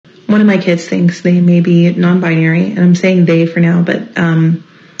one of my kids thinks they may be non-binary, and I'm saying they for now, but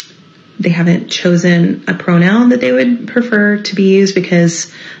they haven't chosen a pronoun that they would prefer to be used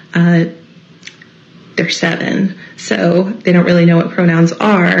because they're 7, so they don't really know what pronouns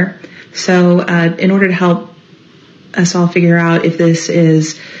are. So in order to help us all figure out if this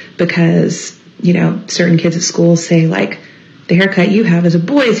is because, you know, certain kids at school say, like, the haircut you have is a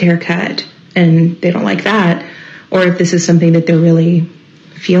boy's haircut, and they don't like that, or if this is something that they're really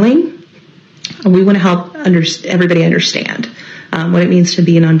feeling, we want to help everybody understand what it means to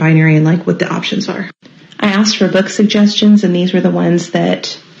be non-binary and like what the options are. I asked for book suggestions, and these were the ones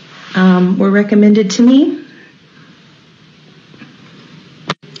that were recommended to me.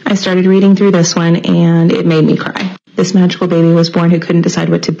 I started reading through this one, and it made me cry. This magical baby was born who couldn't decide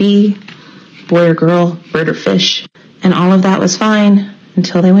what to be, boy or girl, bird or fish, and all of that was fine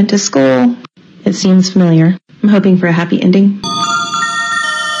until they went to school. It seems familiar. I'm hoping for a happy ending.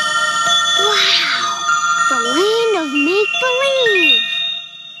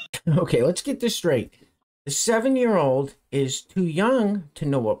 Okay, let's get this straight. The 7-year-old is too young to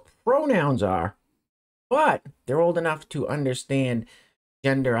know what pronouns are, but they're old enough to understand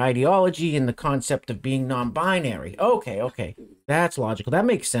gender ideology and the concept of being non-binary. Okay. That's logical. That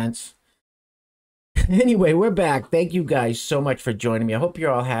makes sense. Anyway, we're back. Thank you guys so much for joining me. I hope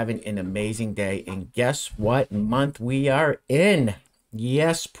you're all having an amazing day. And guess what month we are in?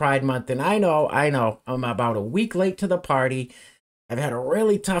 Yes, Pride Month. And I know, I'm about a week late to the party. I've had a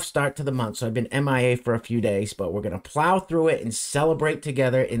really tough start to the month, so I've been MIA for a few days, but we're going to plow through it and celebrate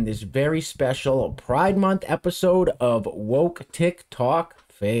together in this very special Pride Month episode of Woke TikTok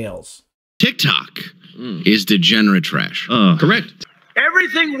Fails. TikTok is degenerate trash. Correct.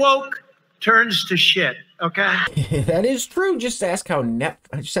 Everything woke turns to shit, okay? That is true. Just ask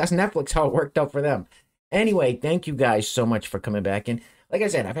Netflix how it worked out for them. Anyway, thank you guys so much for coming back. And like I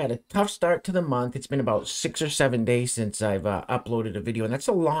said, I've had a tough start to the month. It's been about 6 or 7 days since I've uploaded a video, and that's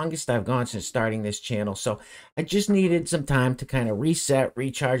the longest I've gone since starting this channel. So I just needed some time to kind of reset,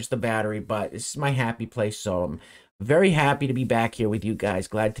 recharge the battery, but this is my happy place. So I'm very happy to be back here with you guys.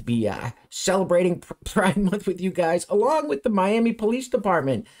 Glad to be celebrating Pride Month with you guys, along with the Miami Police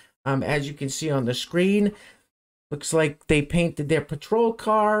Department. As you can see on the screen, looks like they painted their patrol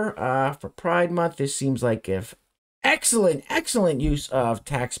car for Pride Month. This seems like excellent use of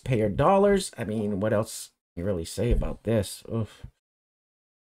taxpayer dollars. I mean, what else can you really say about this? Oof.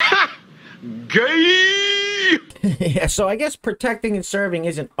 Gay! Yeah, so I guess protecting and serving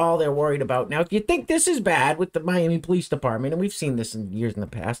isn't all they're worried about. Now, if you think this is bad with the Miami Police Department, and we've seen this in years in the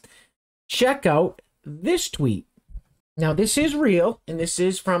past, check out this tweet. Now, this is real, and this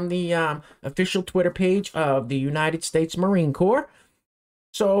is from the official Twitter page of the United States Marine Corps.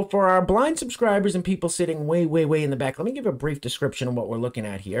 So for our blind subscribers and people sitting way in the back, let me give a brief description of what we're looking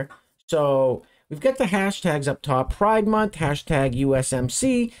at here. So we've got the hashtags up top, Pride Month, hashtag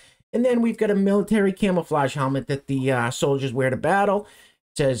USMC, and then we've got a military camouflage helmet that the soldiers wear to battle.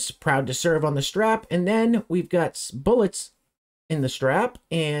 It says proud to serve on the strap, and then we've got bullets in the strap,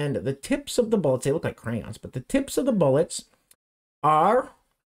 and the tips of the bullets, they look like crayons, but the tips of the bullets are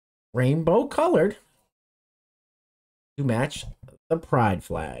rainbow colored to match the pride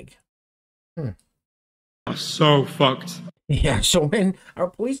flag. So fucked. Yeah, so when our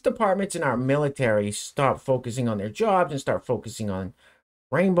police departments and our military stop focusing on their jobs and start focusing on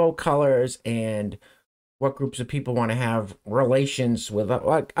rainbow colors and what groups of people want to have relations with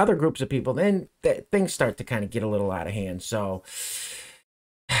like other groups of people, then things start to kind of get a little out of hand. So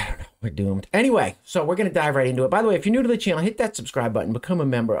I don't know, we're doomed. Anyway, so we're going to dive right into it. By the way, if you're new to the channel, hit that subscribe button, become a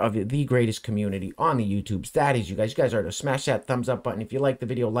member of the greatest community on the YouTubes. That is you guys. You guys are to smash that thumbs up button. If you like the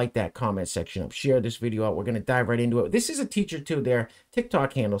video, like that comment section up, share this video out. We're going to dive right into it. This is a teacher too. Their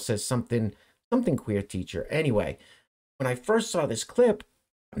TikTok handle says something queer teacher. Anyway, when I first saw this clip,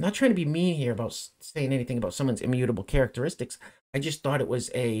 I'm not trying to be mean here about saying anything about someone's immutable characteristics. I just thought it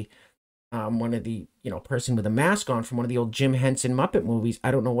was a one of the, person with a mask on from one of the old Jim Henson Muppet movies.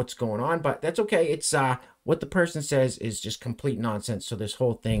 I don't know what's going on, but that's okay. It's what the person says is just complete nonsense. So this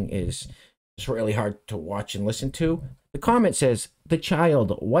whole thing is just really hard to watch and listen to. The comment says, "The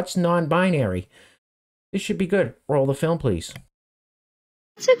child, what's non-binary?" This should be good. Roll the film, please.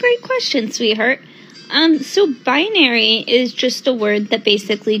 That's a great question, sweetheart. So binary is just a word that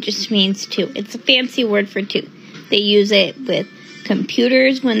basically just means two. It's a fancy word for two. They use it with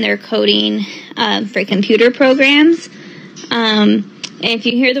computers when they're coding for computer programs. And if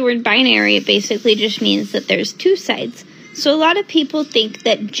you hear the word binary, it basically just means that there's two sides. So a lot of people think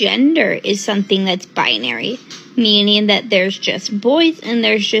that gender is something that's binary, meaning that there's just boys and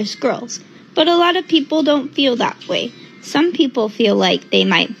there's just girls. But a lot of people don't feel that way. Some people feel like they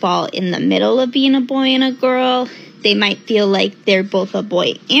might fall in the middle of being a boy and a girl. They might feel like they're both a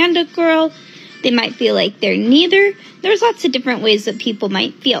boy and a girl. They might feel like they're neither. There's lots of different ways that people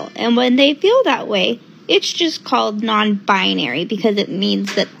might feel. And when they feel that way, it's just called non-binary because it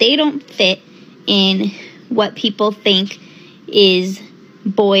means that they don't fit in what people think is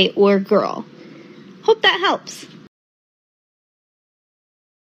boy or girl. Hope that helps.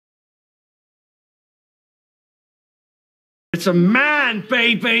 It's a man,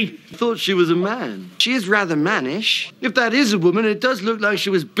 baby! Thought she was a man. She is rather mannish. If that is a woman, it does look like she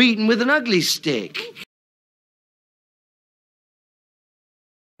was beaten with an ugly stick.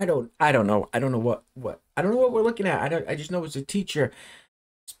 I don't know what we're looking at. I just know it's a teacher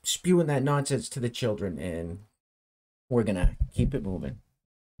spewing that nonsense to the children, and we're gonna keep it moving.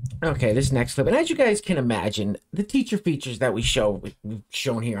 Okay, this next clip, and as you guys can imagine, the teacher features that we've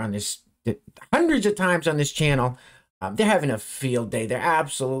shown here on this hundreds of times on this channel. They're having a field day. They're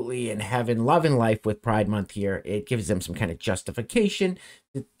absolutely in heaven, loving life with Pride Month here. It gives them some kind of justification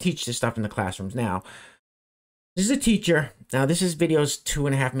to teach this stuff in the classrooms. Now, this is a teacher. Now, this video's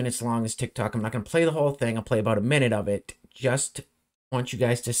 2.5 minutes long. This TikTok. I'm not going to play the whole thing. I'll play about a minute of it. Just want you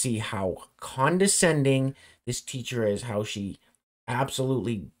guys to see how condescending this teacher is, how she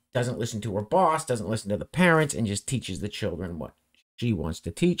absolutely doesn't listen to her boss, doesn't listen to the parents, and just teaches the children what she wants to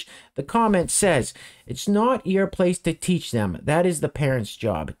teach. The comment says, "It's not your place to teach them. That is the parents'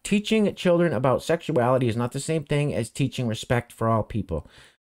 job. Teaching children about sexuality is not the same thing as teaching respect for all people."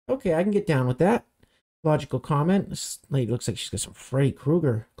 Okay, I can get down with that. Logical comment. This lady looks like she's got some Freddy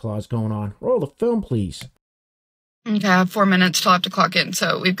Krueger claws going on. Roll the film, please. Okay, I have 4 minutes till I have to clock in,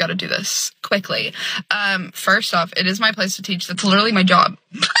 so we've got to do this quickly. First off, it is my place to teach. That's literally my job.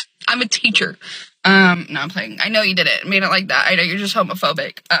 I'm a teacher. No, I'm playing. I know you did it. Made it like that. I know you're just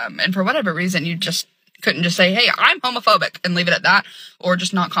homophobic. And for whatever reason, you just couldn't just say, "Hey, I'm homophobic," and leave it at that, or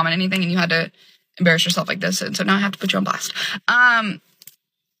just not comment anything, and you had to embarrass yourself like this, and so now I have to put you on blast.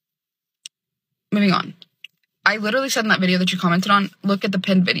 Moving on. I literally said in that video that you commented on, look at the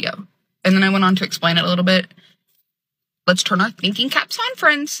pinned video. And then I went on to explain it a little bit. Let's turn our thinking caps on,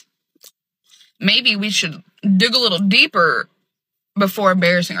 friends. Maybe we should dig a little deeper before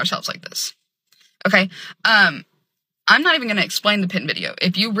embarrassing ourselves like this. Okay? I'm not even going to explain the pinned video.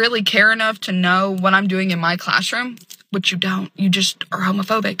 If you really care enough to know what I'm doing in my classroom, which you don't, you just are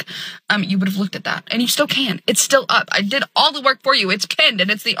homophobic, you would have looked at that. And you still can. It's still up. I did all the work for you. It's pinned,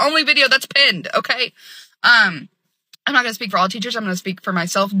 and it's the only video that's pinned, okay? I'm not going to speak for all teachers. I'm going to speak for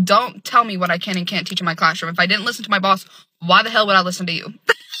myself. Don't tell me what I can and can't teach in my classroom. If I didn't listen to my boss, why the hell would I listen to you?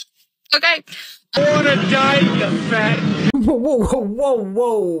 Okay? I wanna die, you fat...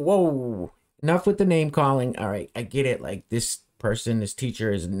 Whoa. Enough with the name calling. All right, I get it. Like, this person, this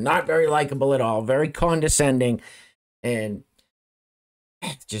teacher is not very likable at all. Very condescending. And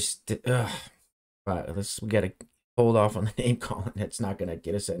just, but we got to hold off on the name calling. That's not going to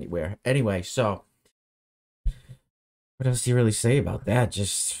get us anywhere. Anyway, so what else do you really say about that?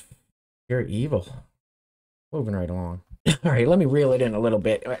 Just, you're evil. Moving right along. All right, let me reel it in a little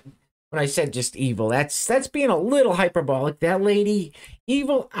bit. When I said just evil, that's being a little hyperbolic. That lady,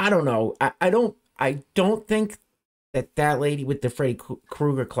 evil, I don't know. I don't think that lady with the Freddy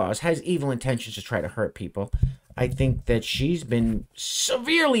Krueger claws has evil intentions to try to hurt people. I think that she's been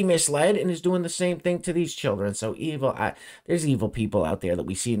severely misled and is doing the same thing to these children. So evil, there's evil people out there that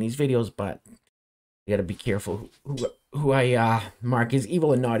we see in these videos, but you got to be careful who I mark as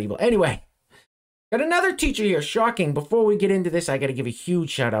evil and not evil. Anyway, got another teacher here. Shocking. Before we get into this, I got to give a huge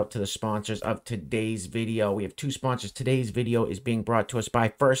shout out to the sponsors of today's video. We have 2 sponsors. Today's video is being brought to us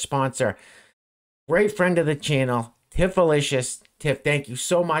by first sponsor, great friend of the channel, Tiffalicious. Tiff, thank you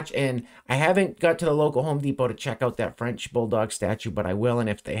so much. And I haven't got to the local Home Depot to check out that French Bulldog statue, but I will. And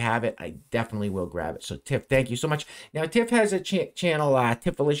if they have it, I definitely will grab it. So Tiff, thank you so much. Now, Tiff has a channel,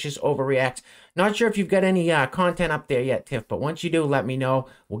 Tiffalicious Overreacts. Not sure if you've got any content up there yet, Tiff, but once you do, let me know.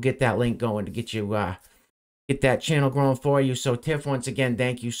 We'll get that link going to get you get that channel growing for you. So Tiff, once again,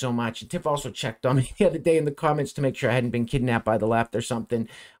 thank you so much. And Tiff also checked on me the other day in the comments to make sure I hadn't been kidnapped by the left or something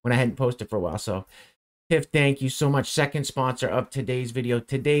when I hadn't posted for a while. So Tiff, thank you so much. Second sponsor of today's video.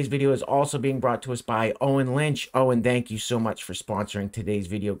 Today's video is also being brought to us by Owen Lynch. Owen, thank you so much for sponsoring today's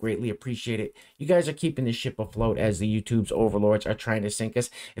video. Greatly appreciate it. You guys are keeping the ship afloat as the YouTube's overlords are trying to sink us.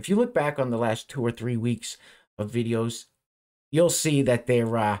 If you look back on the last 2 or 3 weeks of videos, you'll see that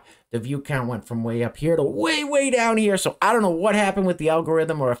the view count went from way up here to way down here. So I don't know what happened with the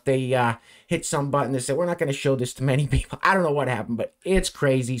algorithm, or if they hit some button that said, we're not going to show this to many people. I don't know what happened, but it's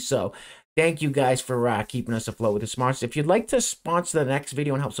crazy. So thank you guys for keeping us afloat with the sponsors. If you'd like to sponsor the next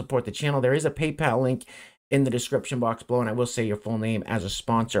video and help support the channel, there is a PayPal link in the description box below, and I will say your full name as a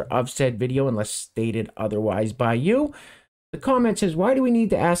sponsor of said video unless stated otherwise by you. The comment says, why do we need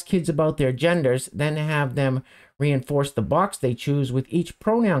to ask kids about their genders, then have them reinforce the box they choose with each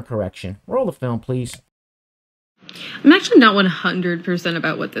pronoun correction? Roll the film, please. I'm actually not 100%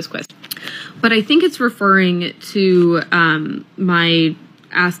 about what this question, but I think it's referring to my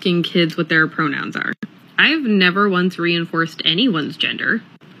asking kids what their pronouns are. I've never once reinforced anyone's gender.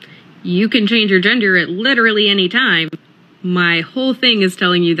 You can change your gender at literally any time. My whole thing is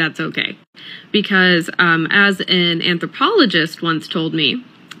telling you that's okay. Because as an anthropologist once told me,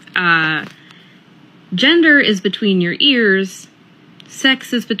 gender is between your ears,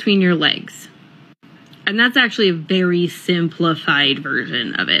 sex is between your legs. And that's actually a very simplified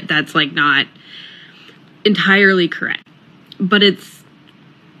version of it. That's like not entirely correct. But it's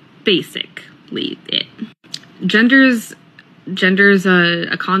basically it. Gender's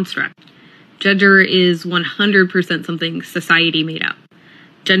a construct. Gender is 100% something society made up.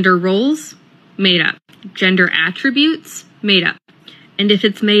 Gender roles, made up. Gender attributes, made up. And if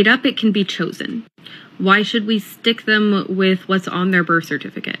it's made up, it can be chosen. Why should we stick them with what's on their birth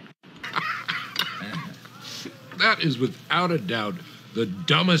certificate? That is without a doubt the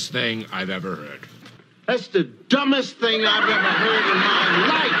dumbest thing I've ever heard. That's the dumbest thing I've ever heard in my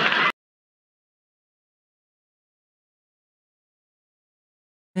life.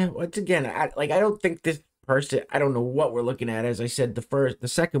 And once again, I don't think this person, I don't know what we're looking at. As I said, the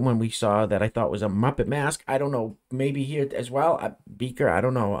second one we saw that I thought was a Muppet mask. I don't know, maybe here as well, Beaker, I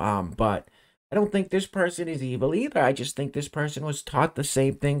don't know. But I don't think this person is evil either. I just think this person was taught the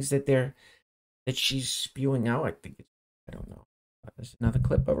same things that she's spewing out. I don't know. There's another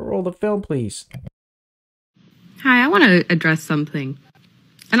clip of her. Roll the film, please. Hi, I want to address something.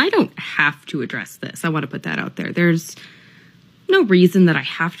 And I don't have to address this. I want to put that out there. There's no reason that I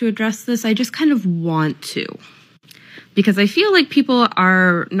have to address this. I just kind of want to. Because I feel like people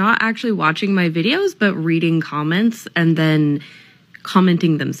are not actually watching my videos, but reading comments and then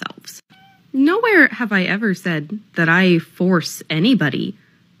commenting themselves. Nowhere have I ever said that I force anybody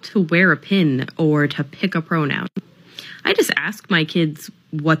to wear a pin or to pick a pronoun. I just ask my kids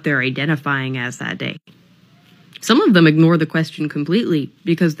what they're identifying as that day. Some of them ignore the question completely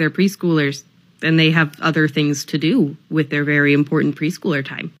because they're preschoolers and they have other things to do with their very important preschooler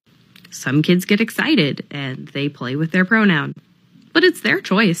time. Some kids get excited and they play with their pronoun. But it's their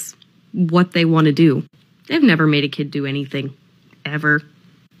choice, what they want to do. They've never made a kid do anything, ever.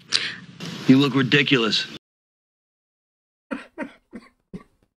 You look ridiculous.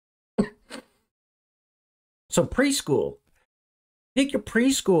 So preschool. Take your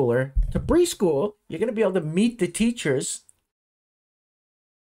preschooler to preschool. You're going to be able to meet the teachers.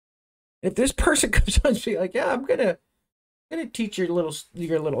 If this person comes on and be like, yeah, I'm gonna teach your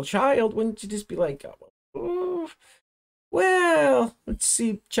little child, wouldn't you just be like, oh, well, let's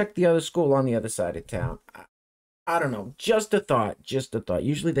see, check the other school on the other side of town. I don't know. Just a thought.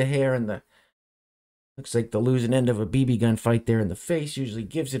 Usually the hair and the looks like the losing end of a BB gun fight there in the face usually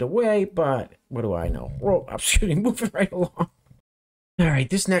gives it away, but what do I know? Roll up, shooting, moving right along. All right,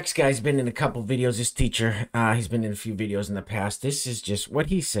 this next guy's been in a couple videos. This teacher, he's been in a few videos in the past. This is just, what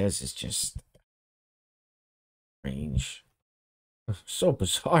he says is just strange. So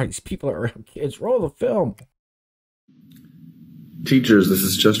bizarre. These people are around kids. Roll the film. Teachers, this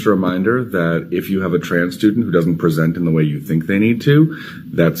is just a reminder that if you have a trans student who doesn't present in the way you think they need to,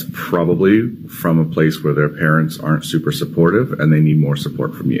 that's probably from a place where their parents aren't super supportive and they need more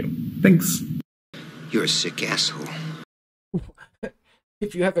support from you. Thanks. You're a sick asshole.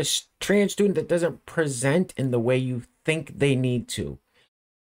 If you have a trans student that doesn't present in the way you think they need to,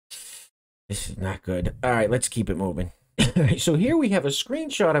 this is not good. All right, let's keep it moving. So here we have a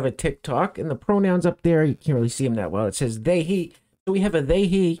screenshot of a TikTok, and the pronouns up there, you can't really see them that well. It says they, he. So we have a they,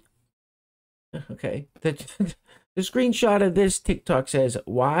 he. Okay. The screenshot of this TikTok says,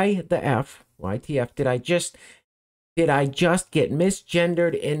 why the F, YTF, did I just get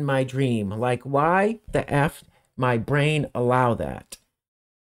misgendered in my dream? Like, why the F, my brain allow that?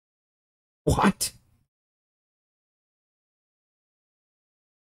 What?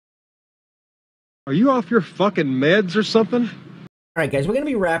 Are you off your fucking meds or something? All right, guys, we're going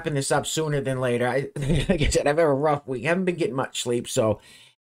to be wrapping this up sooner than later. Like I said, I've had a rough week. I haven't been getting much sleep, so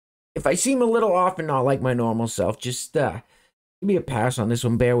if I seem a little off and not like my normal self, just give me a pass on this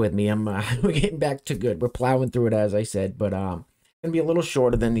one. Bear with me. We're getting back to good. We're plowing through it, as I said, but going to be a little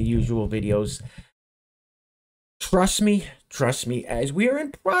shorter than the usual videos. Trust me, as we are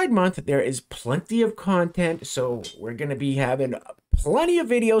in Pride Month, there is plenty of content, so we're going to be having plenty of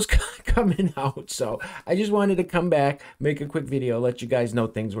videos coming out. So I just wanted to come back, make a quick video, let you guys know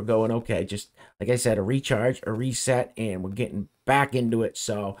things were going okay. Just like I said, a recharge, a reset, and we're getting back into it.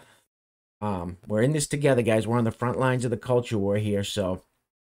 So we're in this together, guys. We're on the front lines of the culture war here. So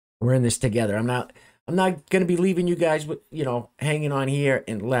we're in this together. I'm not going to be leaving you guys with, hanging on here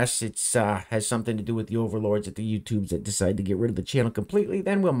unless it's has something to do with the overlords at the YouTubes that decide to get rid of the channel completely.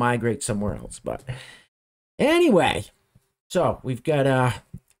 Then we'll migrate somewhere else. But anyway, so we've got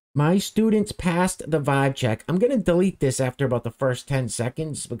my students passed the vibe check. I'm going to delete this after about the first 10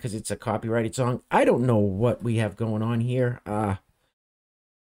 seconds because it's a copyrighted song. I don't know what we have going on here.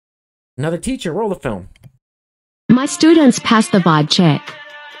 Another teacher, roll the film. My students passed the vibe check.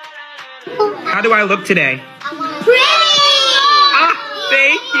 How do I look today? Pretty! Ah,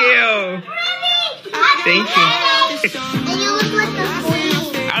 thank you. Thank you. And you look like a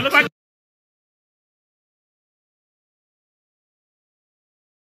queen. I look like...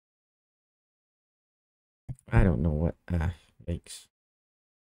 I don't know what makes.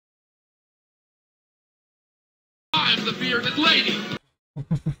 I'm the bearded lady.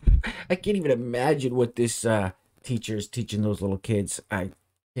 I can't even imagine what this teacher is teaching those little kids. I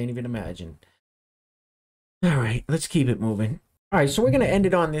can't even imagine. All right, let's keep it moving. All right, so we're going to end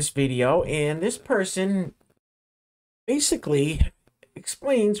it on this video. And this person basically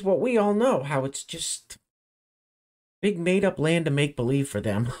explains what we all know, how it's just big made-up land to make believe for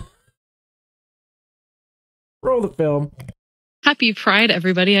them. Roll the film. Happy Pride,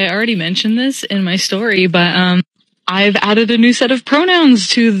 everybody. I already mentioned this in my story, but I've added a new set of pronouns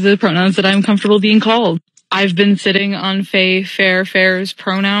to the pronouns that I'm comfortable being called. I've been sitting on Fair's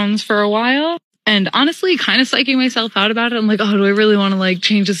pronouns for a while, and honestly kind of psyching myself out about it. I'm like, oh, do I really want to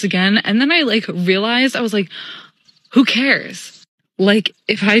change this again? And then I realized, I was like, who cares?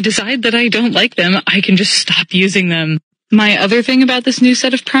 If I decide that I don't like them, I can just stop using them. My other thing about this new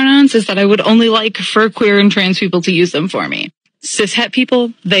set of pronouns is that I would only like for queer and trans people to use them for me. Cis-het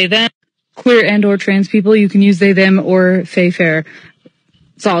people, they, them. Queer and or trans people, you can use they, them, or fair.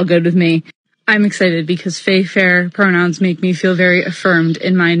 It's all good with me. I'm excited because fair pronouns make me feel very affirmed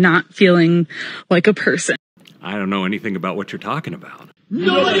in my not feeling like a person. I don't know anything about what you're talking about.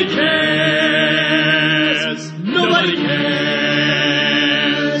 Nobody cares! Nobody cares!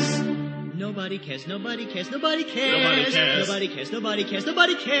 Nobody cares, nobody cares, nobody cares. Nobody cares. Nobody cares, nobody cares,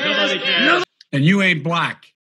 nobody cares. Nobody cares. And you ain't black.